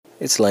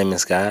It's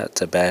Layman's Guide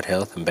to Bad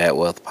Health and Bad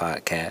Wealth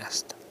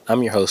podcast.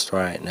 I'm your host,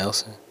 Ryan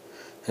Nelson,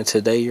 and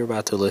today you're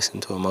about to listen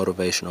to a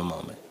motivational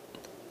moment.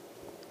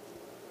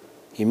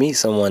 You meet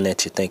someone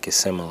that you think is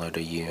similar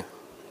to you.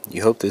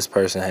 You hope this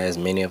person has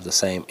many of the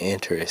same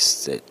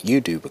interests that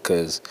you do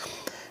because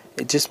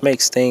it just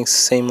makes things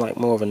seem like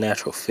more of a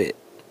natural fit.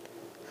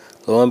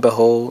 Lo and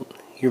behold,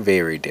 you're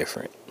very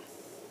different.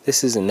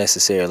 This isn't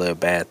necessarily a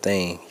bad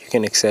thing. You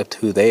can accept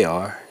who they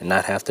are and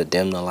not have to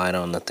dim the light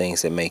on the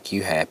things that make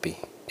you happy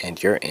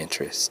and your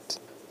interests.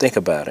 Think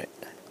about it.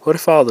 What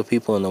if all the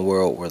people in the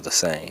world were the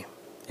same?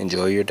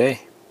 Enjoy your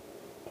day.